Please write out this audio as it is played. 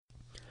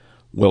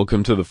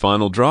Welcome to the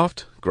Final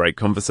Draft Great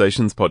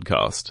Conversations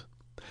podcast.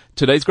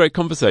 Today's great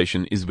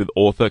conversation is with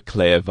author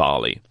Claire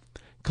Varley.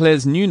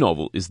 Claire's new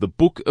novel is The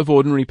Book of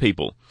Ordinary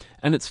People,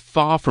 and it's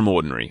far from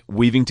ordinary,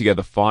 weaving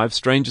together 5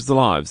 strangers'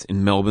 lives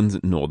in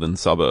Melbourne's northern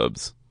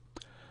suburbs.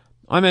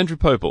 I'm Andrew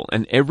Popel,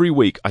 and every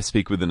week I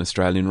speak with an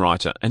Australian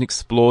writer and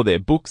explore their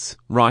books,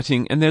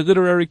 writing, and their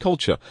literary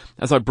culture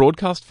as I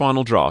broadcast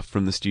Final Draft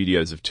from the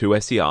studios of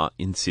 2SER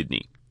in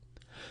Sydney.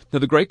 Now,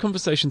 the Great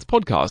Conversations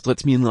podcast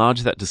lets me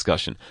enlarge that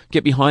discussion,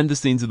 get behind the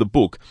scenes of the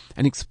book,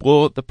 and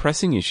explore the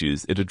pressing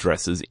issues it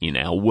addresses in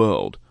our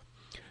world.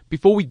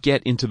 Before we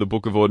get into the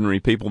Book of Ordinary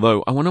People,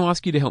 though, I want to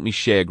ask you to help me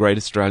share great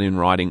Australian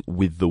writing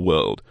with the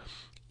world.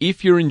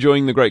 If you're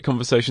enjoying the Great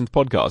Conversations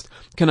podcast,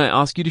 can I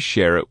ask you to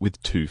share it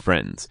with 2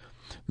 friends?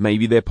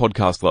 Maybe they're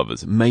podcast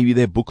lovers, maybe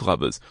they're book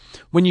lovers.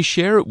 When you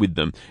share it with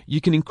them, you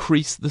can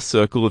increase the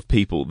circle of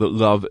people that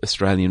love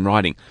Australian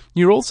writing.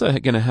 You're also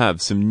going to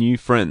have some new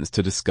friends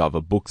to discover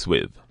books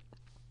with.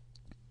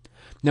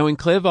 Now, in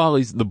Claire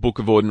Varley's The Book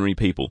of Ordinary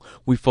People,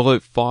 we follow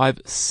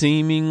 5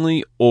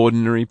 seemingly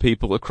ordinary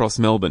people across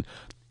Melbourne.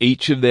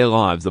 Each of their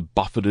lives are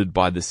buffeted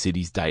by the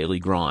city's daily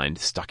grind,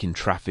 stuck in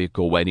traffic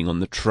or waiting on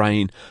the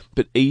train,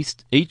 but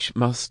each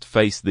must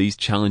face these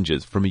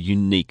challenges from a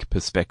unique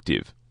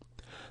perspective.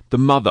 The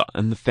mother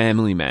and the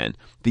family man,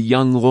 the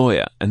young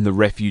lawyer and the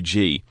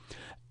refugee,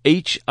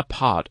 each a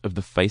part of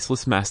the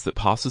faceless mass that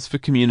passes for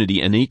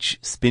community and each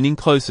spinning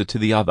closer to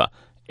the other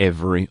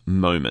every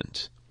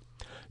moment.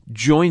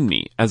 Join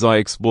me as I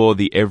explore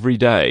the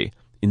everyday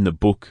in the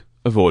Book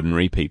of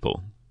Ordinary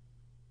People.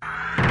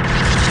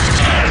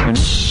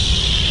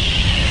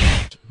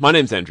 My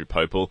name's Andrew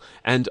Popel,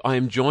 and I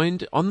am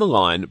joined on the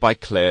line by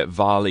Claire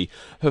Varley.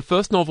 Her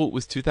first novel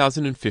was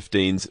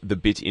 2015's The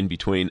Bit in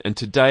Between, and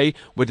today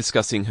we're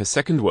discussing her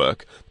second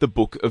work, The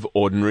Book of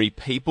Ordinary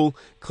People.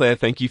 Claire,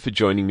 thank you for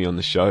joining me on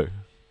the show.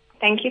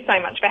 Thank you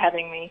so much for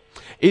having me.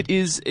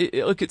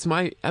 It's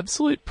my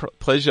absolute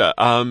pleasure.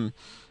 I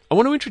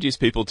want to introduce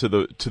people to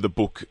the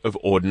Book of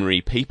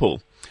Ordinary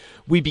People.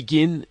 We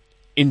begin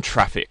in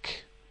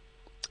traffic.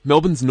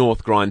 Melbourne's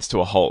north grinds to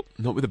a halt,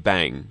 not with a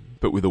bang,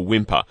 but with a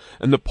whimper,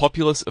 and the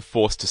populace are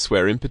forced to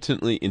swear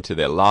impotently into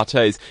their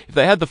lattes if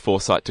they had the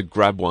foresight to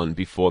grab one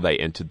before they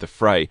entered the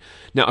fray.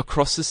 Now,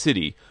 across the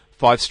city,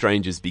 5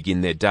 strangers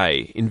begin their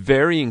day in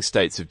varying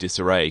states of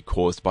disarray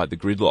caused by the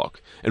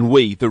gridlock, and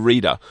we, the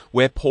reader,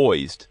 we're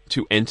poised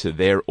to enter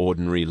their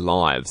ordinary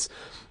lives.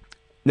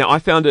 Now, I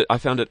found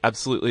it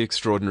absolutely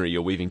extraordinary,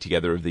 your weaving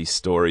together of these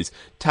stories.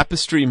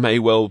 Tapestry may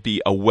well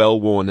be a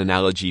well-worn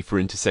analogy for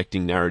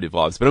intersecting narrative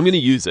lives, but I'm going to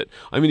use it.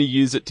 I'm going to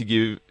use it to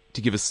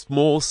give a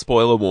small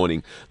spoiler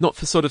warning, not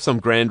for sort of some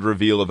grand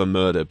reveal of a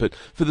murder, but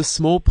for the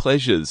small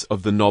pleasures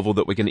of the novel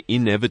that we're going to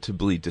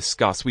inevitably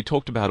discuss. We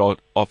talked about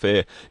off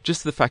air,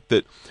 just the fact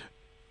that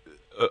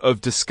of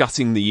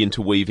discussing the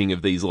interweaving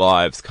of these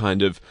lives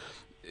kind of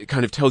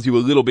tells you a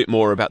little bit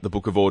more about the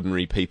Book of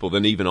Ordinary People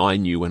than even I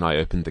knew when I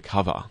opened the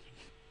cover.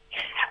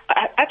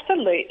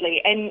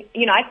 Absolutely. And,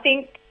 I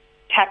think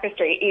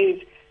tapestry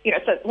is,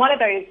 so one of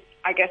those,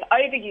 I guess,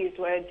 overused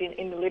words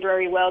in the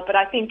literary world, but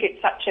I think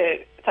it's such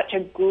a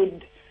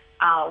good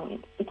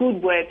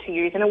word to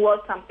use, and it was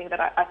something that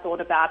I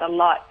thought about a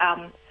lot.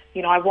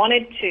 I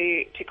wanted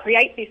to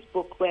create this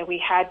book where we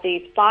had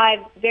these 5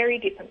 very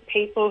different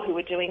people who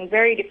were doing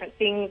very different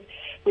things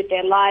with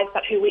their lives,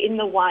 but who were in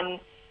the one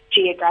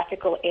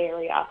geographical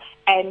area.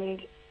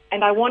 And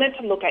I wanted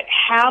to look at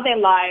how their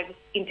lives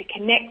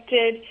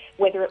interconnected,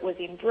 whether it was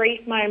in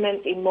brief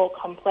moments, in more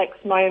complex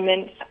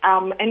moments,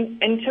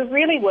 and to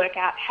really work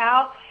out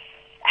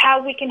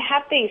how we can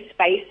have these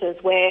spaces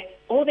where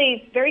all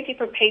these very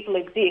different people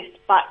exist,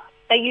 but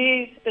they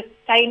use the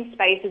same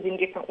spaces in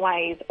different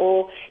ways,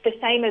 or the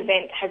same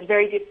event has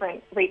very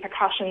different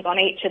repercussions on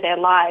each of their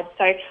lives.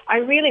 So I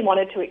really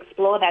wanted to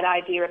explore that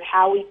idea of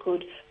how we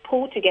could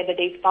pull together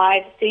these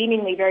 5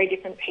 seemingly very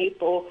different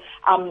people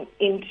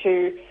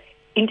into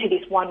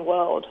this one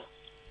world.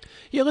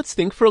 Yeah, let's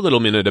think for a little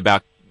minute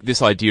about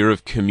this idea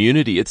of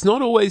community. It's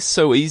not always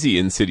so easy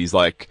in cities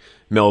like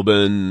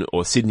Melbourne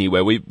or Sydney,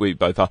 where we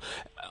both are.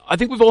 I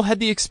think we've all had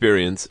the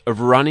experience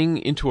of running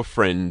into a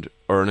friend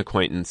or an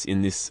acquaintance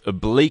in this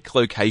oblique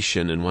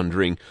location and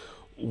wondering,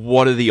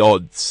 what are the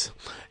odds?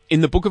 In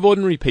the Book of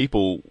Ordinary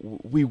People,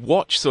 we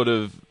watch sort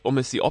of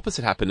almost the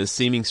opposite happen as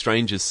seeming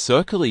strangers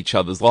circle each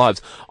other's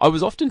lives. I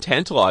was often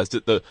tantalised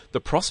at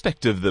the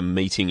prospect of them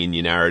meeting in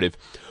your narrative.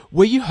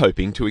 Were you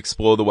hoping to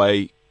explore the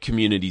way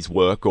communities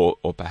work or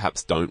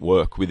perhaps don't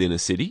work within a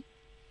city?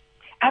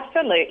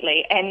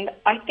 Absolutely. And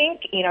I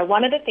think,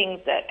 one of the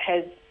things that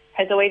has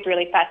always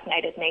really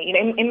fascinated me,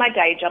 in my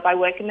day job, I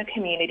work in the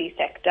community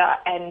sector,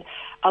 and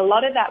a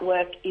lot of that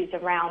work is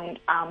around,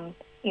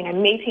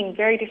 meeting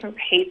very different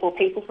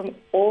people from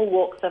all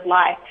walks of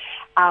life,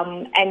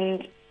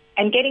 and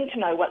getting to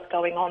know what's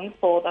going on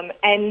for them.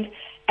 And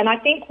I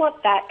think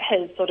what that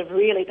has sort of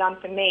really done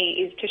for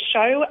me is to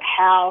show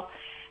how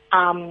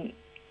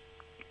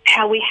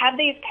we have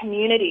these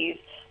communities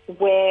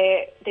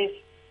where there's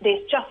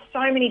there's just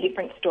so many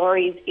different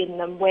stories in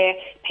them where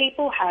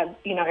people have,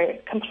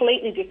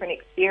 completely different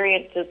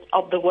experiences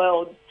of the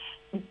world,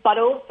 but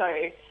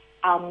also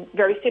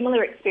very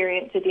similar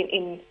experiences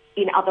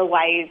in other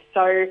ways.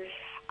 So,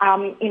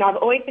 I've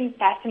always been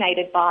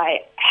fascinated by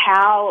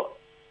how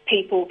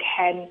people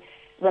can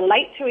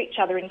relate to each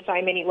other in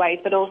so many ways,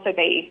 but also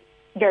be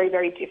very,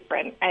 very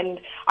different. And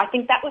I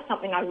think that was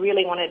something I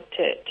really wanted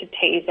to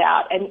tease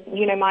out. And,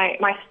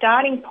 my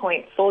starting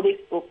point for this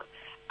book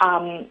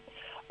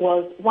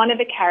was one of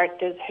the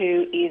characters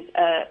who is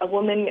a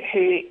woman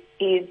who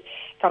is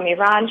from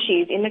Iran.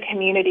 She's in the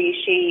community.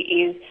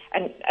 She is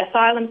an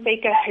asylum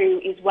seeker who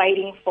is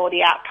waiting for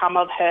the outcome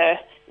of her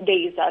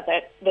visa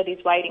that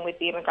is waiting with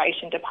the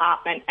immigration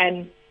department.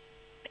 And,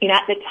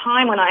 at the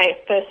time when I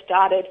first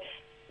started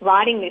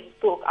writing this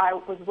book, I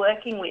was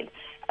working with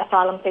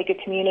asylum seeker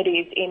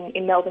communities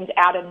in Melbourne's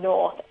outer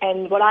north.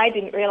 And what I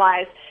didn't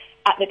realise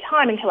at the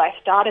time until I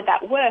started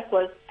that work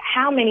was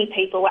how many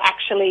people were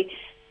actually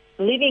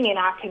living in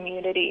our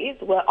communities,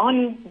 were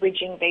on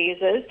bridging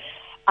visas,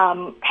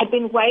 had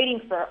been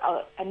waiting for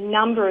a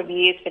number of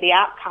years for the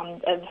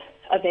outcomes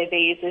of their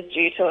visas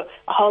due to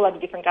a whole lot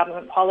of different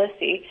government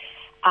policy,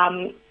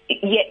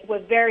 yet were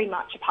very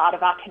much a part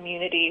of our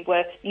community,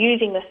 were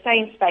using the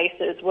same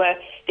spaces,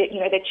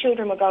 their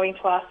children were going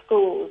to our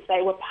schools.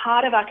 They were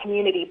part of our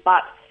community,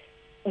 but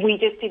we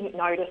just didn't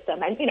notice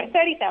them. And,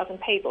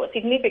 30,000 people, a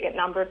significant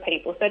number of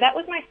people. So that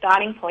was my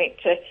starting point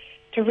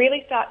to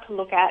really start to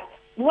look at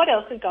what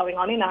else is going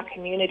on in our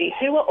community.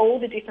 Who are all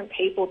the different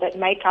people that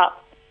make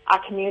up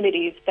our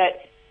communities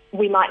that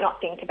we might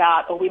not think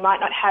about or we might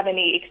not have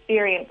any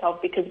experience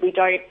of because we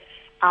don't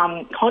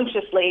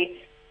consciously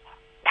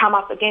come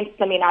up against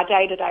them in our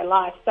day-to-day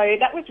life. So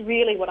that was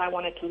really what I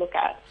wanted to look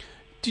at.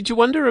 Did you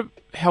wonder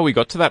how we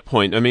got to that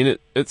point? I mean,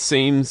 it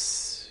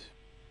seems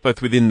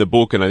both within the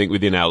book and I think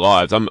within our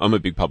lives, I'm a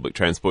big public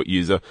transport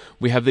user,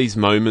 we have these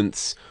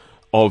moments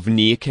of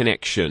near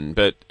connection,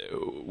 but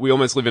we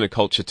almost live in a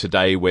culture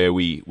today where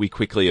we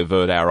quickly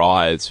avert our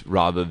eyes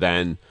rather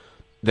than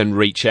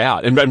reach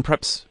out. And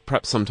perhaps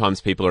sometimes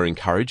people are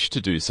encouraged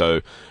to do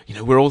so.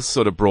 We're all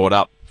sort of brought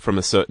up from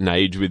a certain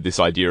age with this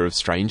idea of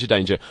stranger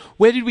danger.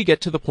 Where did we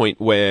get to the point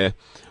where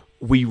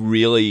we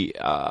really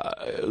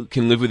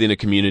can live within a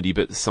community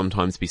but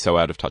sometimes be so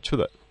out of touch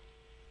with it?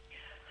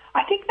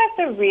 I think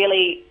that's a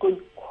really good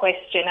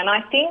question, and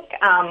I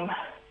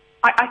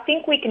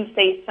think we can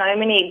see so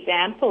many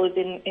examples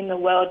in the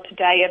world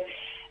today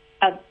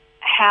of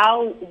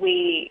how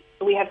we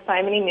have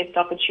so many missed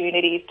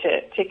opportunities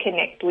to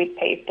connect with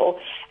people,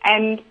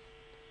 and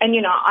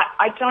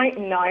I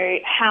don't know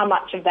how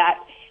much of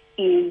that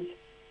is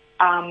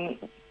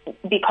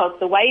because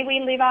the way we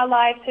live our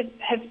lives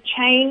have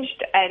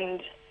changed,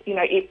 and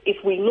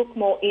if we look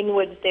more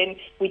inwards than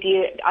we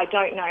did, I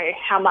don't know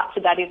how much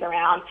of that is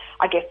around,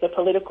 I guess, the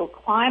political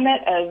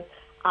climate of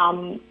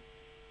and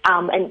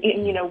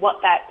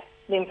what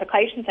the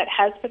implications that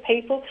has for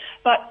people.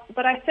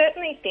 But I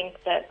certainly think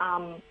that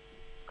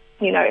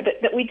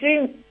that we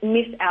do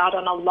miss out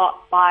on a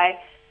lot by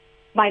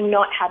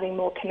not having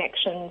more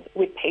connections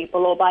with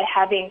people, or by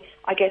having,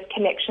 I guess,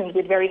 connections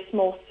with very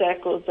small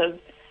circles of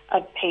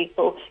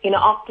people.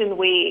 Often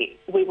we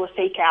will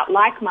seek out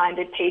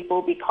like-minded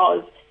people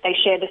because they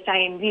share the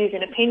same views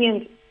and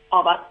opinions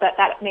of us, but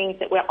that means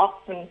that we're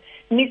often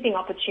missing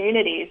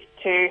opportunities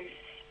to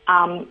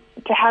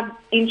have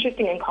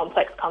interesting and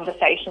complex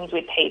conversations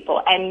with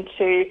people, and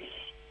to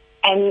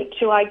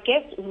I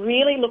guess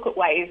really look at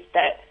ways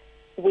that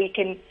we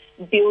can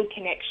build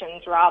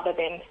connections rather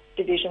than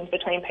divisions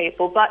between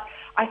people. But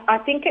I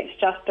think it's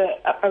just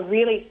a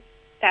really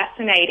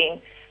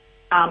fascinating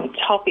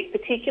topic,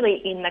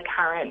 particularly in the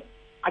current,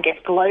 I guess,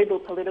 global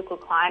political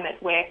climate,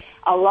 where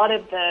a lot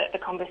of the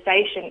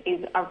conversation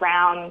is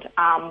around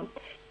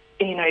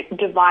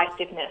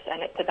divisiveness,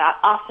 and it's about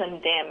us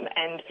and them,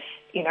 and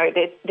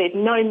there's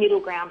no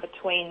middle ground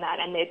between that,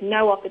 and there's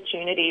no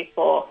opportunity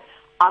for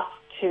us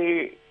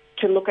to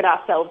look at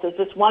ourselves as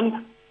this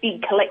one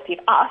big collective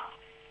us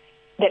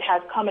that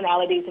has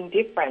commonalities and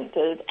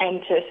differences,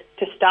 and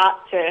to start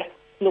to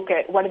look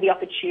at what are the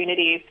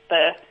opportunities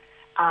for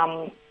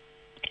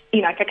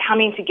for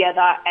coming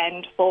together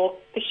and for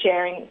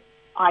sharing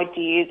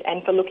ideas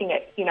and for looking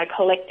at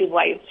collective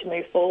ways to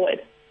move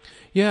forward.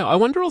 Yeah, I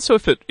wonder also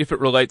if it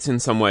relates in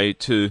some way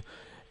to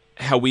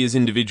how we as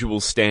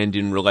individuals stand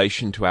in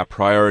relation to our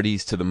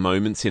priorities, to the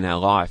moments in our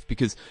life.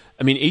 Because,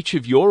 I mean, each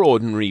of your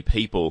ordinary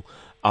people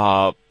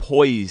are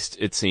poised,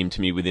 it seemed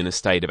to me, within a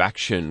state of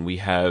action. We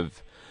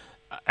have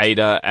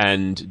Ada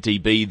and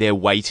DB, they're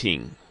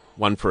waiting,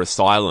 one for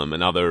asylum,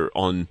 another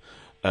on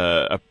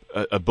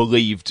a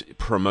believed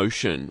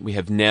promotion. We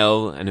have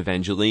Nell and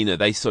Evangelina,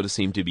 they sort of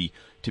seem to be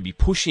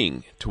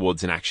pushing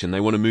towards an action. They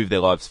want to move their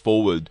lives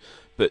forward,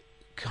 but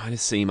kind of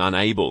seem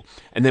unable.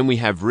 And then we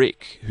have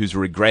Rick, who's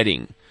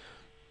regretting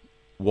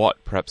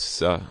what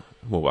perhaps, I'm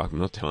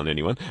not telling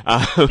anyone.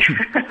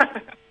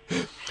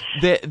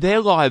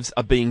 their lives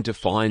are being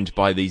defined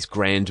by these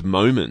grand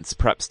moments,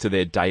 perhaps to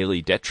their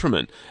daily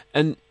detriment.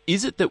 And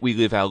is it that we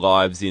live our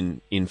lives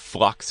in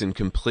flux and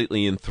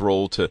completely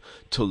enthralled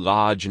to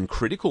large and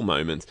critical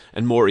moments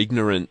and more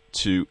ignorant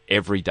to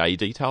everyday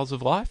details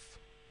of life?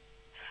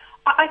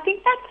 I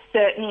think that's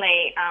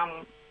certainly,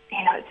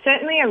 it's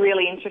certainly a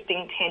really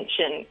interesting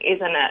tension,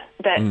 isn't it?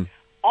 That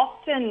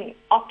often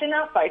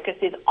our focus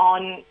is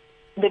on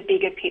the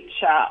bigger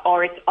picture,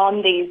 or it's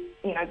on these,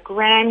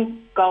 grand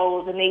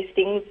goals and these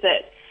things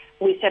that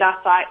we set our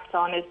sights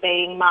on as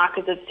being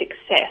markers of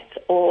success,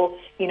 or,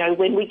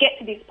 when we get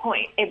to this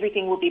point,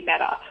 everything will be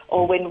better,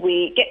 or when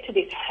we get to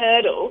this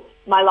hurdle,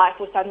 my life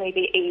will suddenly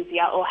be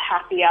easier or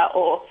happier,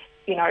 or,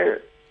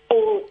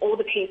 all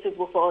the pieces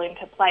will fall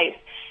into place.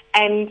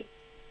 And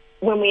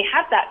when we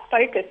have that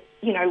focus,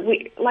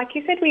 we, like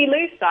you said, we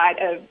lose sight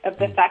of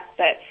the fact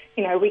that,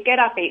 we get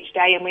up each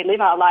day and we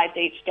live our lives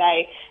each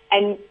day,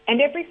 and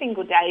every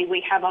single day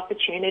we have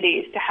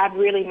opportunities to have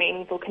really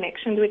meaningful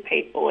connections with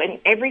people, and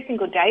every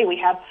single day we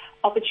have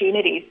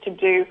opportunities to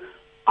do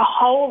a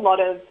whole lot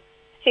of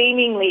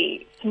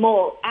seemingly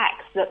small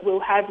acts that will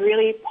have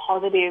really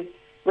positive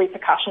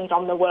repercussions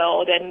on the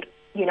world and,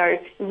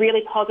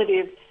 really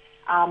positive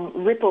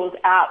ripples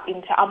out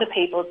into other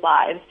people's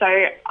lives. So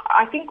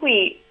I think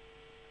we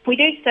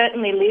do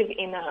certainly live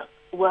in a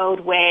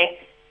world where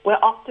we're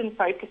often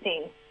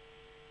focusing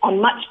on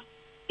much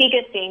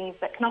bigger things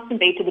that can often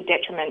be to the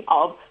detriment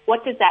of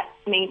what does that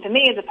mean for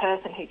me as a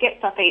person who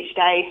gets up each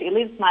day, who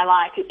lives my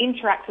life, who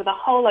interacts with a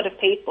whole lot of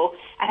people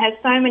and has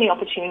so many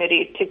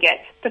opportunities to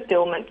get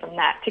fulfillment from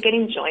that, to get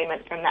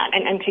enjoyment from that,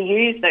 and to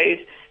use those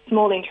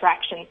small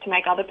interactions to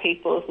make other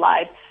people's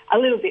lives a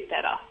little bit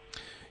better.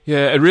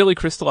 Yeah, it really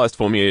crystallised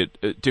for me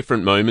at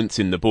different moments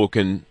in the book,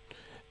 and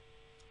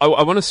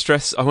I want to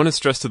stress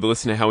to the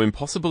listener how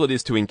impossible it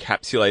is to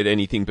encapsulate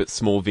anything but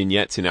small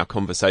vignettes in our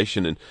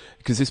conversation, and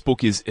because this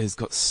book has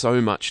got so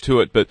much to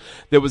it. But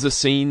there was a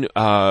scene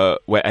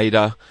where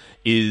Ada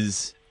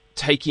is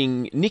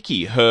taking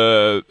Nikki,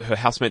 her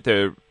housemate.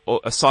 They're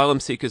asylum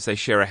seekers. They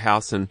share a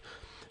house, and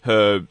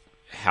her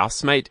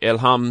housemate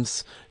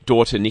Elham's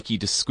daughter Nikki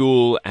to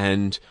school,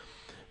 and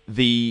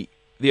the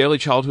early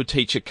childhood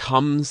teacher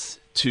comes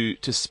to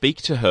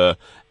speak to her,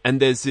 and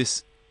there's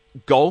this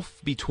gulf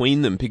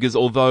between them, because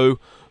although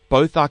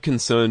both are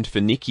concerned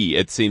for Nikki,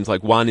 it seems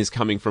like one is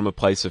coming from a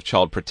place of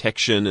child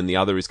protection and the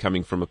other is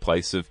coming from a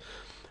place of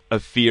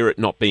fear at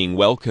not being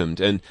welcomed.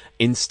 And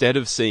instead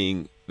of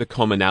seeing the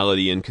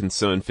commonality and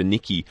concern for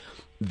Nikki,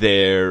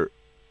 they're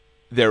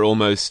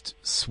almost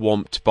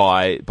swamped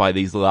by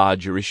these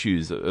larger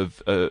issues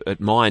of at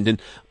mind.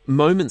 And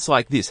moments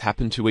like this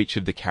happen to each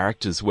of the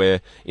characters,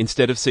 where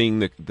instead of seeing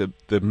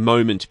the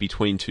moment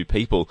between two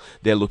people,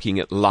 they're looking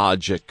at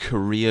larger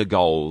career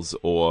goals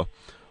or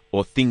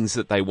things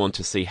that they want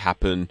to see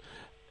happen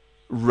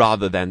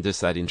rather than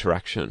just that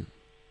interaction.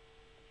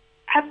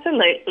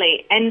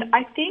 Absolutely. And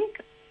I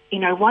think,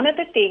 one of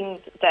the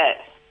things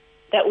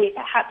that we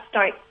perhaps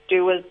don't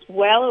do as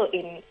well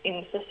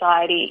in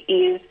society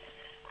is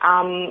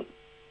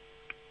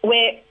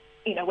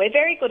we're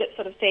very good at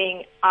sort of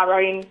seeing our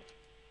own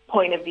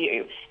point of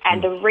view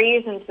and the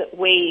reasons that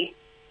we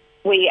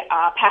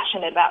are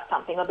passionate about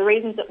something, or the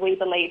reasons that we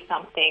believe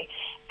something.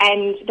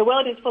 And the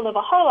world is full of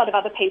a whole lot of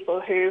other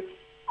people who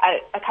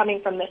are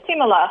coming from the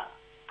similar,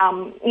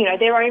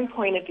 their own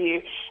point of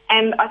view.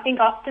 And I think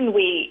often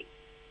we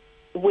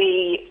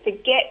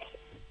forget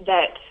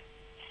that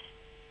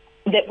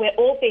we're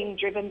all being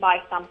driven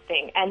by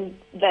something, and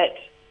that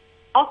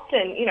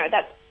often,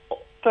 that's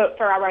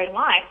for our own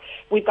life,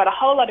 we've got a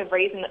whole lot of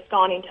reason that's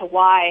gone into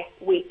why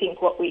we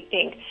think what we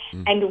think.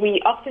 And we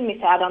often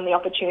miss out on the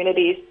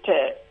opportunities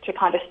to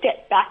kind of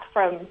step back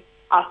from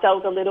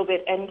ourselves a little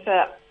bit and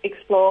to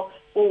explore,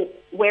 well,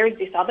 where is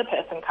this other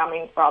person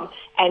coming from?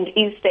 And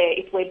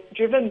if we're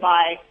driven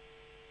by,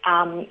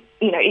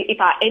 if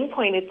our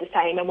endpoint is the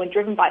same and we're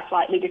driven by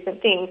slightly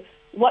different things,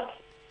 what's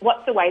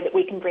the way that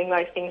we can bring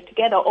those things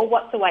together? Or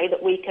what's the way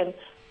that we can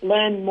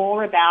learn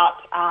more about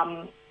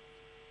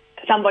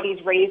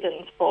somebody's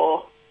reasons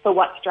for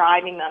what's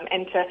driving them,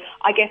 and to,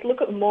 I guess,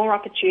 look at more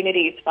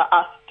opportunities for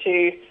us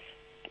to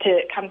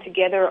come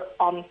together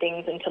on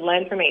things and to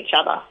learn from each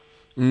other.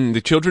 The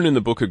children in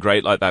the book are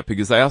great like that,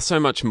 because they are so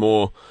much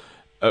more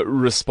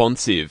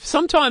responsive.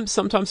 Sometimes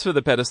for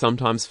the better,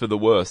 sometimes for the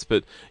worse.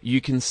 But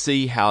you can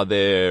see how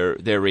their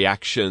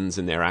reactions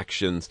and their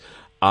actions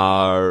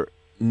are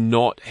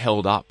not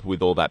held up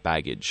with all that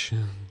baggage.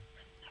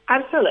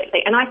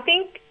 Absolutely, and I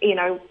think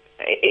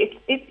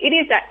it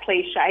is that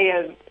cliche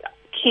of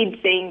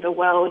kids seeing the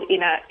world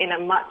in a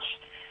much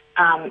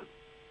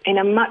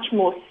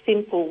more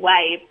simple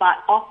way, but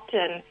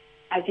often,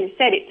 as you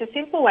said, it's a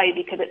simple way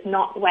because it's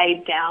not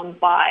weighed down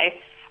by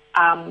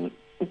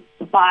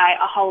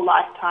a whole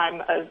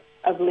lifetime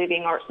of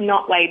living, or it's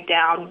not weighed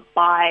down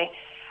by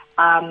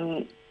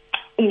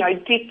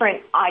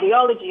different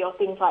ideology or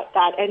things like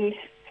that. And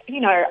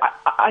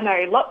I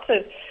know lots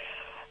of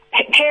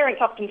parents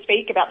often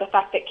speak about the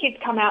fact that kids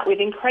come out with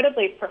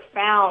incredibly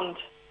profound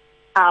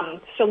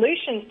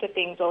solutions to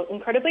things or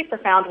incredibly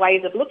profound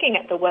ways of looking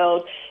at the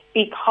world,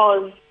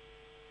 because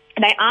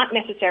they aren't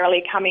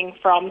necessarily coming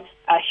from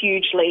a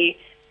hugely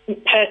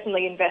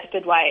personally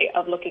invested way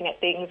of looking at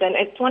things. And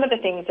it's one of the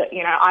things that,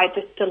 I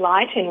just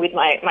delight in with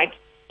my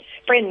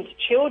friends'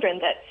 children,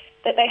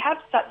 that they have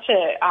such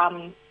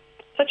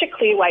a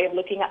clear way of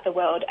looking at the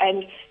world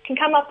and can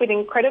come up with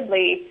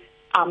incredibly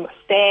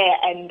fair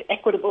and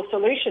equitable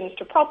solutions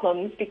to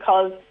problems,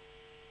 because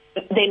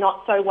they're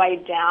not so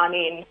weighed down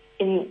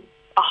in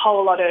a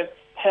whole lot of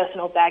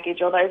personal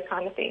baggage or those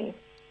kind of things.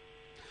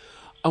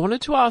 I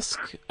wanted to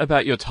ask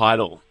about your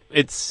title.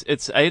 It's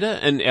Ada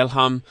and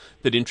Elham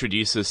that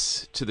introduce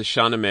us to the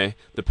Shahnameh,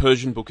 the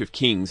Persian Book of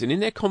Kings, and in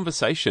their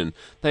conversation,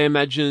 they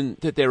imagine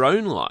that their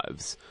own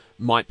lives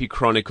might be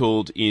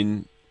chronicled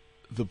in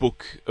the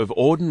Book of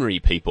Ordinary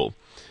People.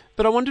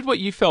 But I wondered what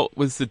you felt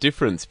was the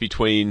difference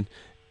between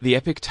the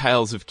epic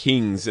tales of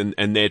kings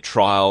and their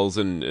trials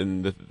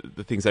and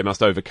the things they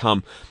must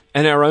overcome,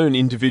 and our own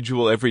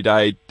individual,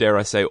 everyday, dare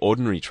I say,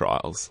 ordinary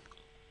trials.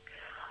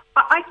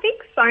 I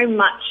think so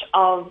much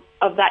of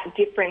that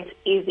difference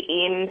is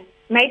in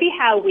maybe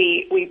how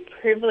we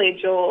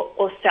privilege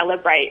or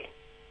celebrate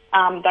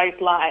those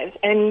lives.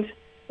 And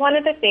one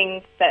of the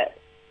things that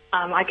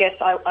I guess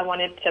I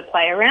wanted to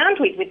play around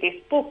with this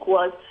book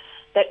was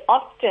that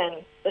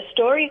often the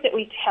stories that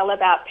we tell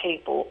about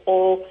people,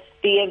 or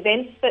the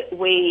events that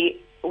we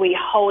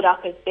hold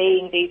up as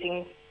being these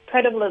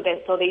incredible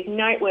events or these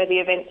noteworthy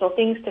events or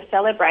things to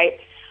celebrate,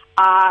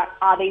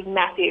 are these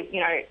massive,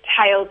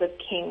 tales of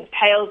kings,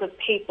 tales of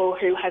people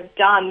who have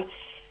done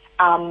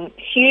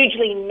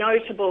hugely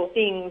notable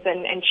things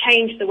and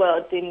changed the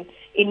world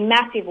in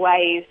massive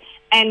ways.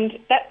 And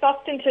that's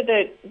often to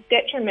the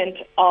detriment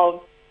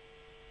of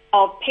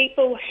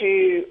people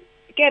who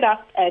get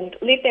up and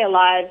live their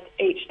lives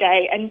each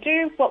day and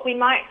do what we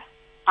might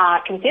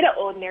consider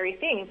ordinary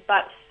things,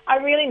 but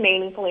are really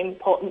meaningful,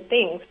 important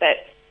things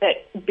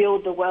that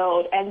build the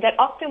world, and that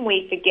often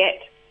we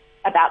forget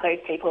about those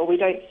people. We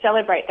don't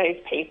celebrate those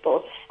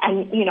people.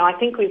 And, I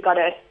think we've got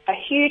a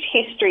huge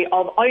history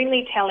of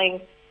only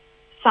telling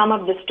some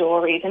of the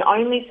stories and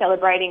only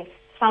celebrating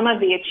some of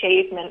the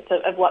achievements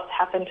of what's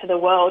happened to the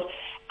world,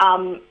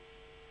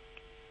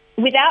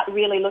 without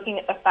really looking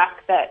at the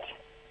fact that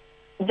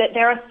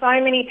there are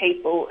so many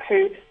people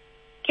who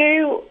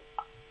do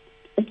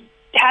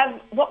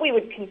have what we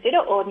would consider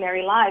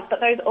ordinary lives, but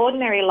those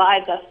ordinary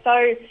lives are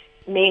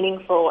so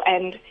meaningful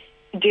and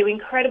do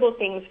incredible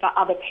things for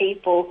other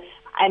people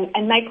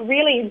and make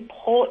really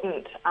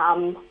important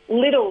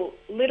little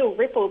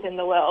ripples in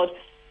the world,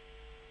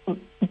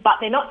 but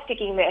they're not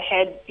sticking their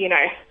head,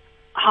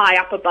 high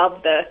up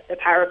above the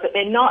parapet.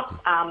 They're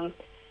not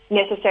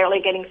necessarily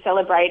getting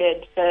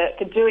celebrated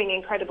for doing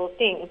incredible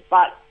things,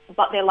 but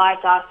their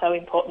lives are so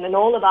important, and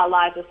all of our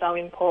lives are so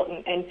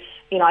important. And,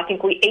 I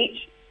think we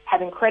each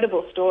have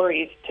incredible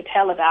stories to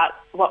tell about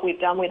what we've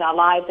done with our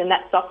lives, and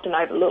that's often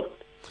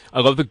overlooked.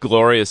 I love the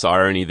glorious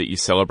irony that you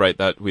celebrate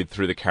that with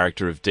through the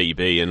character of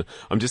DB, and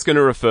I'm just going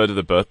to refer to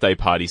the birthday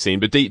party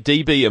scene, but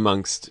DB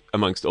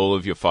amongst all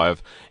of your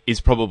five is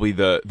probably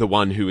the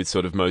one who is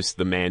sort of most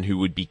the man who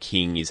would be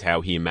king, is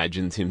how he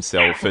imagines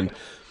himself, and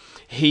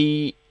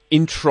he,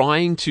 in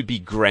trying to be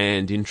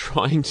grand, in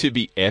trying to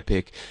be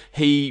epic,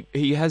 he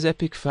has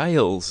epic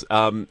fails.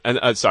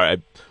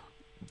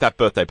 That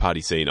birthday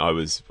party scene, I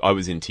was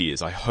in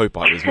tears. I hope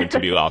I was meant to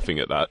be laughing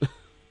at that.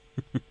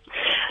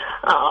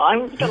 Oh,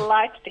 I'm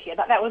delighted to hear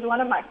that. That was one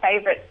of my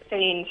favourite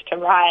scenes to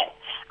write.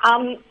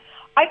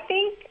 I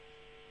think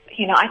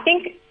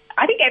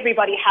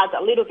everybody has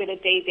a little bit of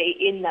DB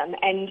in them,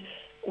 and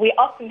we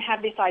often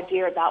have this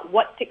idea about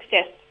what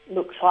success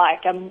looks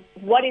like and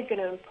what is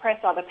going to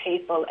impress other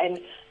people, and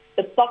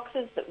the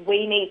boxes that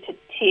we need to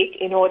tick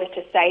in order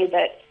to say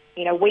that,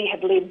 we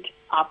have lived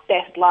our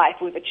best life,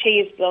 we've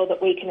achieved all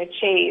that we can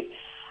achieve.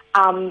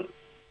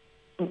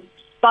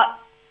 But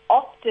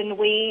often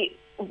we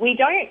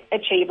don't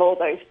achieve all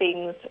those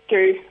things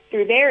through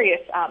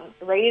various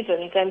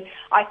reasons. And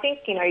I think,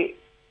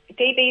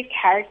 DB's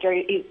character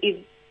is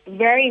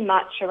very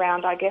much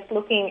around, I guess,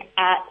 looking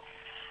at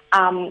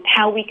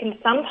how we can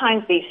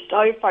sometimes be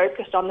so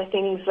focused on the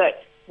things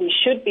that we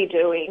should be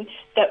doing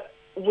that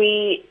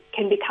we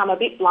can become a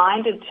bit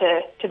blinded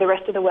to the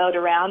rest of the world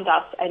around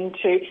us and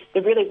to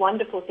the really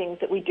wonderful things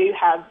that we do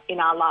have in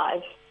our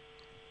lives.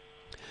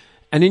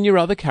 And in your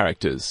other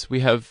characters, we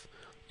have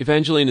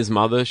Evangelina's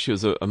mother. She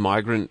was a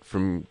migrant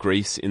from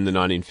Greece in the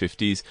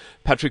 1950s.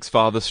 Patrick's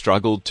father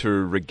struggled to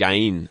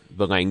regain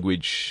the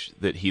language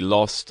that he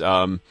lost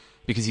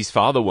because his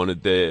father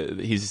wanted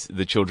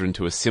the children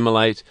to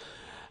assimilate.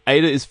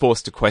 Ada is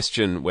forced to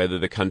question whether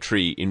the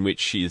country in which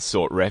she has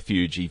sought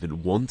refuge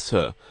even wants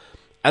her.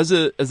 As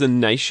a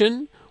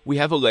nation, we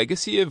have a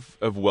legacy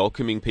of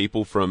welcoming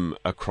people from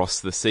across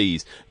the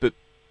seas, but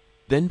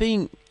then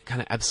being kind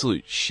of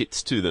absolute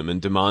shits to them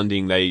and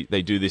demanding they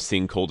do this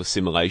thing called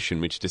assimilation,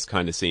 which just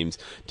kind of seems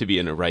to be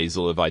an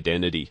erasal of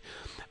identity.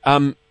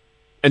 And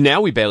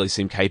now we barely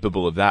seem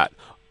capable of that.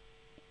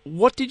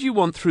 What did you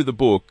want through the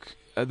book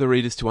the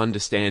readers to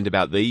understand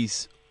about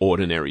these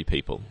ordinary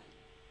people?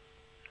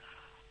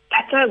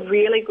 That's a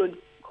really good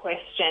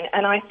question,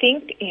 and I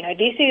think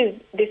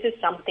this is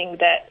something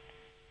that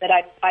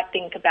I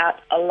think about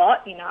a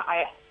lot.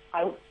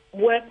 I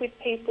work with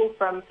people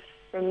from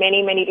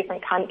many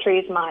different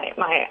countries.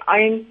 My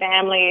own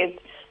family is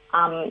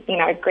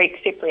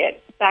Greek Cypriot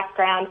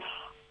background.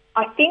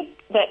 I think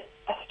that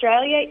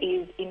Australia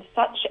is in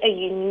such a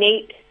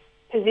unique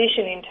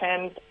position in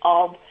terms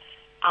of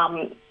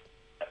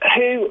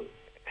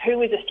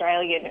who is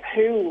Australian,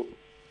 who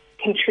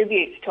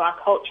contributes to our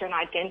culture and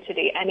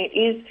identity, and it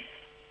is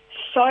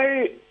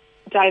so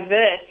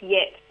diverse,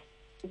 yet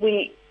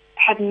we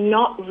have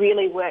not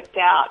really worked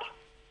out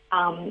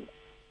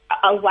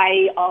a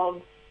way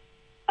of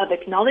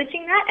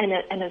acknowledging that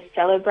and of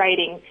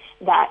celebrating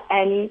that.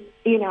 And,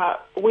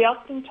 we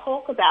often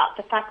talk about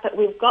the fact that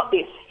we've got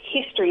this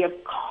history of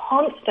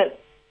constant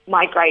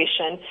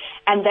migration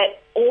and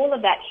that all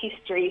of that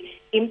history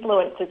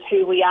influences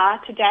who we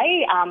are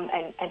today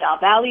and our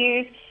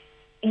values,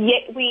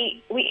 yet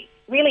we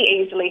really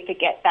easily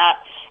forget that.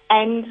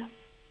 And,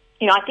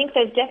 I think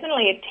there's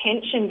definitely a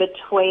tension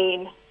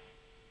between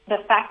the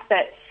fact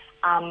that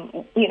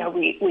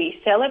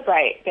we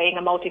celebrate being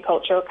a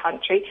multicultural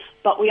country,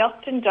 but we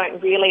often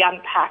don't really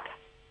unpack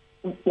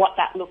what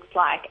that looks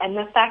like. And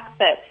the fact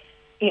that,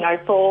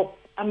 for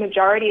a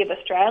majority of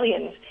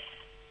Australians,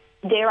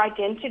 their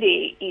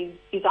identity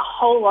is a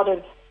whole lot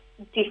of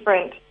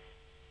different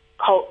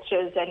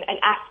cultures and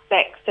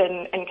aspects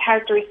and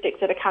characteristics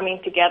that are coming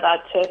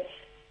together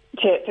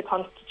to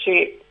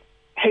constitute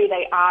who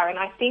they are. And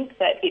I think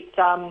that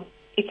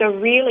it's a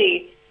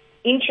really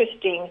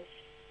interesting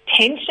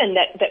tension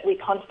that we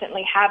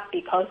constantly have,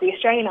 because the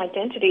Australian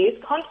identity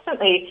is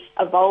constantly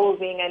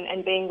evolving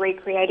and being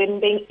recreated and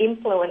being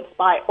influenced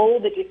by all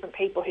the different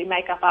people who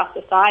make up our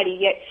society,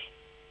 yet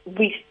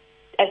we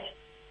are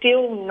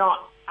still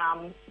not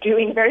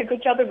doing a very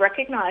good job of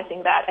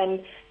recognising that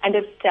and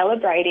of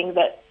celebrating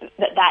that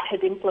has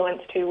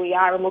influenced who we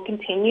are and will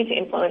continue to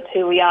influence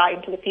who we are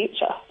into the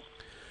future.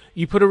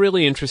 You put a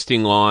really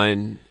interesting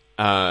line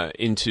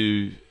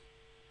into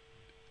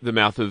the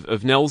mouth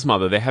of Nell's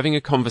mother. They're having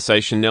a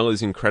conversation. Nell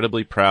is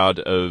incredibly proud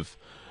of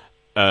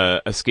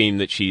a scheme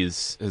that she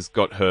has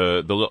got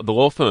the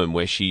law firm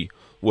where she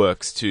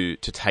works to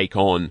take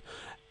on.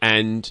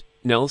 And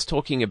Nell's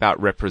talking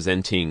about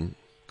representing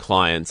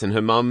clients, and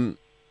her mum,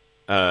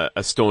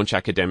 a staunch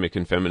academic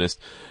and feminist,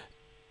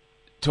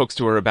 talks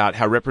to her about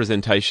how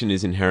representation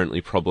is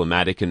inherently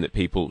problematic and that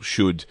people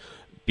should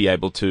be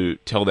able to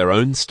tell their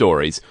own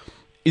stories.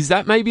 Is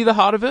that maybe the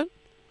heart of it?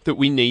 That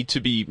we need to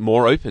be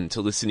more open to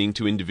listening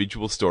to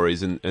individual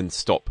stories and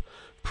stop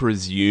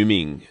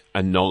presuming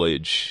a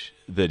knowledge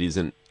that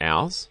isn't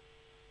ours?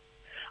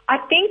 I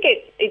think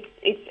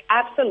it's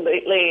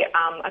absolutely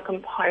a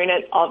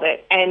component of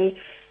it. And,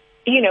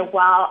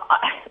 while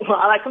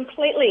I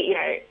completely,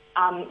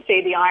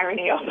 see the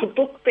irony of the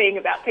book being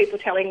about people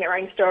telling their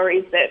own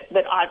stories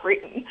that I've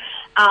written,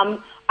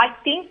 I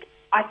think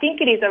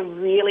it is a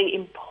really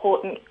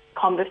important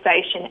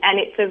conversation, and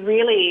it's a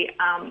really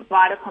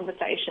vital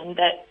conversation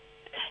that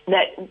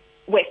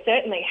we're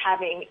certainly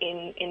having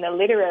in the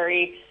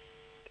literary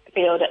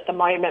field at the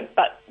moment,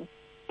 but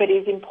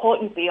is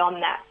important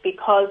beyond that,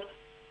 because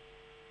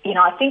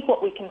I think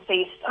what we can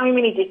see is so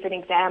many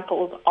different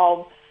examples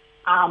of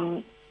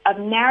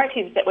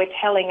narratives that we're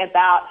telling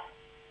about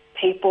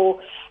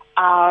people,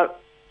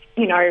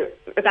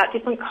 about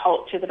different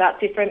cultures, about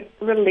different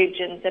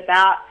religions,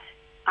 about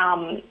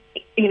a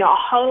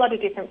whole lot of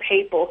different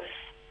people.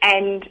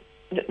 And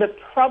the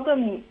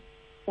problem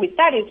with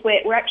that is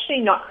we're actually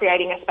not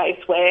creating a space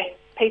where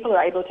people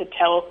are able to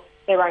tell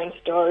their own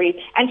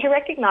story and to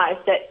recognise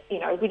that,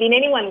 within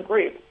any one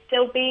group,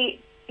 there'll be,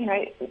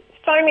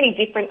 so many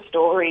different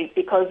stories,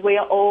 because we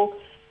are all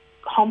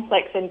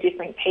complex and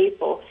different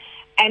people.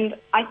 And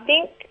I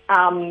think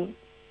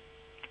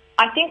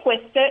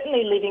we're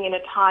certainly living in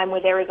a time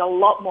where there is a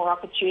lot more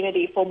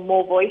opportunity for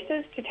more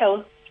voices to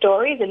tell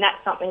stories, and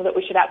that's something that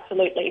we should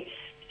absolutely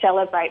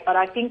celebrate. But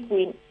I think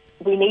we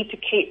need to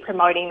keep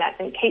promoting that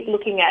and keep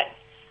looking at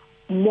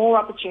more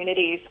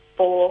opportunities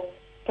for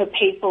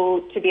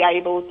people to be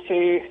able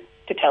to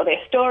tell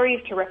their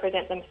stories, to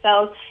represent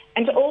themselves,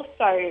 and to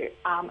also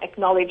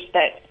acknowledge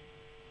that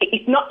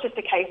it's not just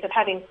a case of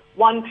having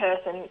one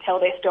person tell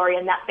their story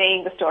and that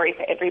being the story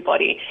for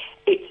everybody.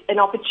 It's an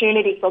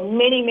opportunity for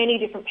many, many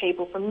different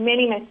people from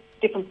many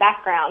different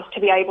backgrounds to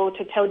be able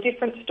to tell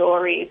different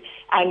stories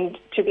and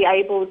to be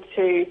able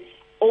to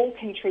all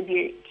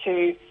contribute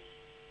to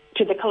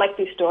the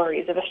collective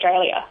stories of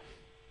Australia.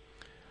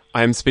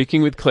 I am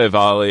speaking with Claire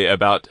Varley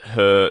about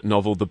her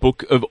novel, The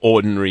Book of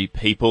Ordinary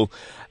People.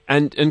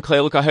 And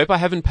Claire, look, I hope I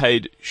haven't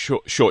paid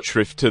short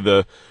shrift to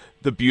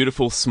the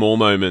beautiful small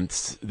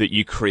moments that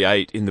you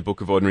create in The Book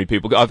of Ordinary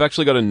People. I've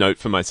actually got a note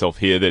for myself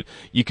here that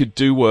you could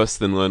do worse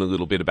than learn a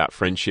little bit about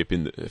friendship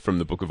from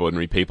The Book of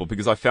Ordinary People,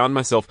 because I found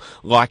myself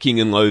liking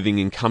and loathing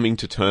and coming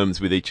to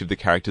terms with each of the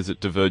characters at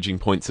diverging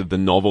points of the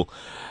novel.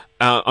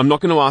 I'm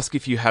not going to ask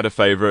if you had a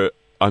favourite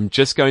I'm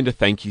just going to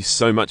thank you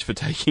so much for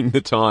taking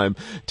the time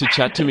to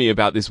chat to me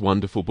about this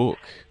wonderful book.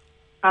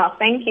 Oh,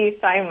 thank you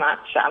so much.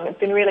 It's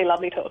been really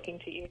lovely talking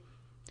to you.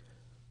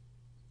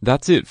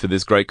 That's it for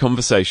this great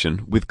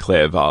conversation with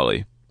Claire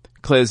Varley.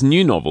 Claire's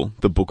new novel,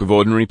 The Book of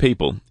Ordinary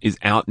People, is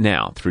out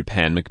now through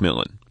Pan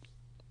Macmillan.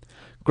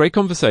 Great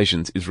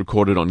Conversations is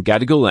recorded on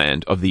Gadigal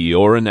land of the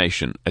Eora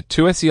Nation at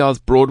 2SER's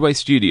Broadway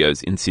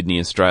Studios in Sydney,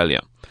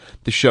 Australia.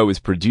 The show is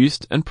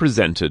produced and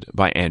presented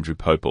by Andrew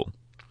Popel.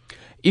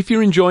 If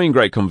you're enjoying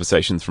Great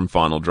Conversations from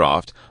Final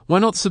Draft, why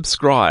not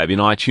subscribe in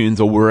iTunes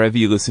or wherever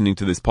you're listening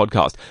to this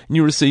podcast, and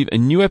you'll receive a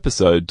new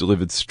episode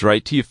delivered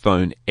straight to your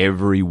phone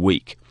every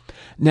week.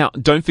 Now,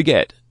 don't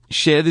forget,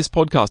 share this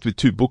podcast with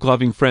 2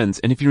 book-loving friends,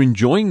 and if you're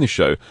enjoying the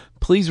show,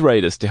 please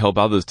rate us to help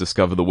others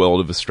discover the world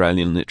of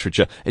Australian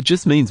literature. It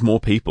just means more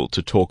people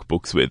to talk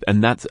books with,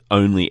 and that's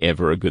only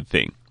ever a good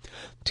thing.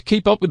 To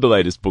keep up with the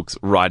latest books,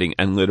 writing,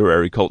 and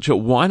literary culture,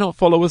 why not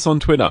follow us on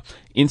Twitter,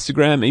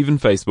 Instagram, even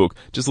Facebook?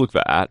 Just look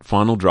for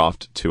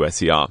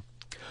 @FinalDraft2SER.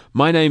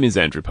 My name is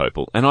Andrew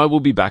Popel, and I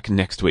will be back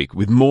next week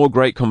with more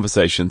great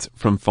conversations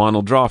from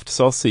Final Draft,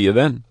 so I'll see you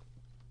then.